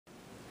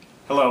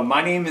Hello,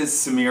 my name is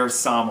Samir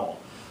Samal.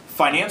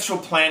 Financial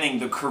planning,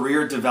 the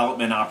career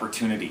development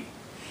opportunity.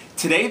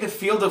 Today, the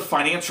field of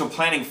financial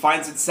planning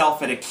finds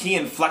itself at a key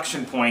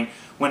inflection point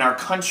when our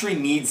country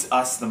needs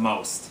us the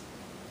most.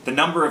 The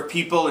number of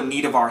people in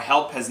need of our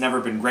help has never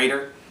been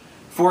greater.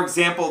 For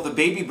example, the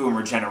baby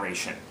boomer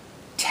generation.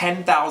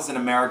 10,000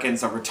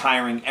 Americans are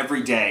retiring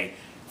every day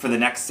for the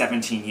next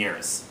 17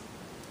 years.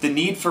 The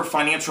need for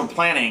financial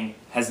planning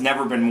has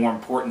never been more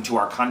important to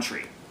our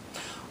country.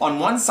 On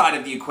one side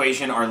of the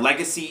equation are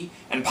legacy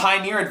and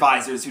pioneer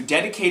advisors who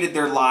dedicated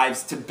their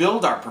lives to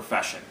build our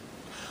profession.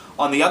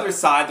 On the other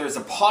side, there's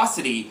a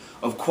paucity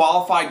of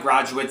qualified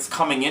graduates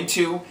coming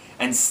into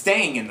and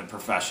staying in the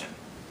profession.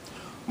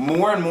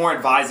 More and more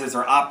advisors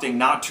are opting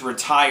not to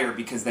retire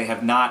because they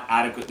have not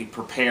adequately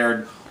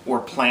prepared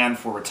or planned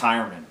for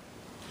retirement.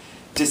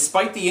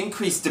 Despite the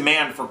increased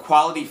demand for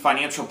quality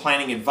financial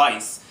planning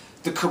advice,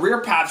 the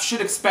career path should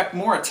expect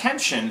more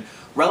attention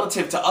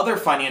relative to other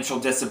financial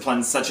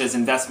disciplines such as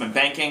investment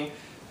banking,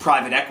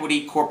 private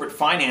equity, corporate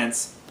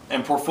finance,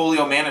 and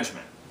portfolio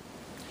management.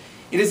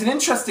 It is an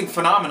interesting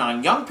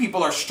phenomenon. Young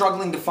people are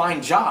struggling to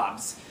find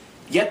jobs,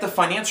 yet the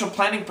financial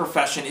planning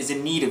profession is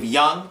in need of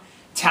young,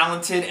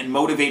 talented, and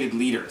motivated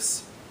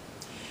leaders.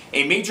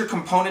 A major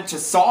component to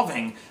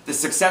solving the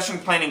succession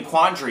planning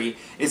quandary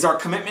is our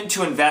commitment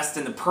to invest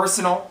in the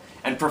personal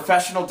and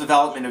professional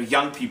development of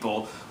young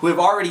people who have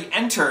already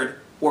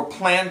entered or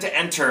plan to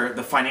enter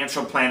the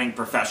financial planning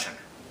profession.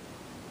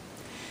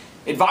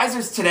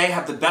 Advisors today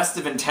have the best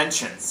of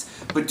intentions,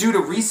 but due to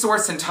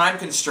resource and time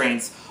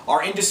constraints,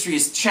 our industry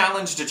is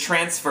challenged to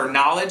transfer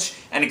knowledge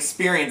and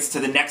experience to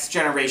the next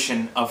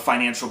generation of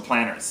financial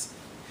planners.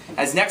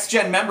 As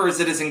next-gen members,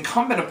 it is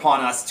incumbent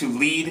upon us to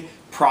lead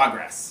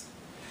progress.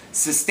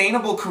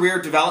 Sustainable career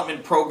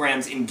development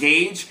programs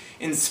engage,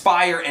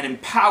 inspire, and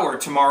empower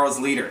tomorrow's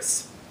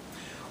leaders.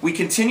 We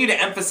continue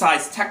to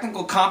emphasize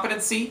technical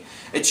competency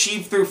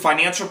achieved through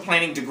financial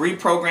planning degree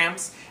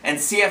programs and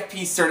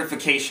CFP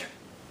certification.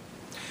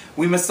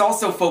 We must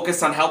also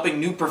focus on helping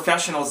new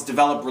professionals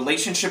develop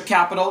relationship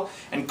capital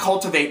and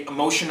cultivate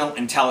emotional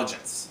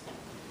intelligence.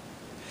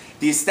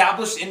 The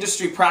established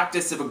industry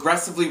practice of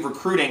aggressively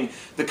recruiting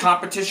the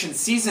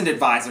competition-seasoned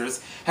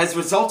advisors has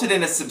resulted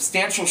in a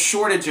substantial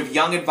shortage of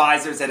young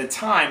advisors at a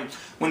time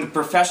when the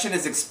profession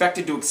is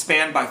expected to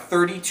expand by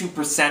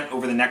 32%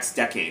 over the next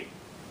decade.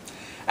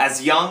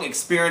 As young,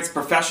 experienced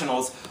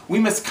professionals, we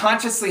must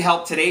consciously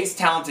help today's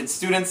talented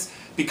students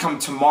become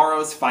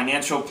tomorrow's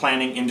financial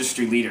planning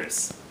industry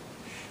leaders.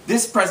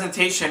 This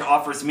presentation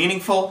offers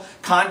meaningful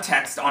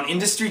context on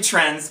industry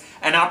trends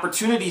and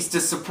opportunities to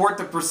support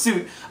the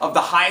pursuit of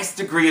the highest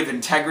degree of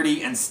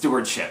integrity and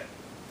stewardship.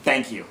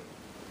 Thank you.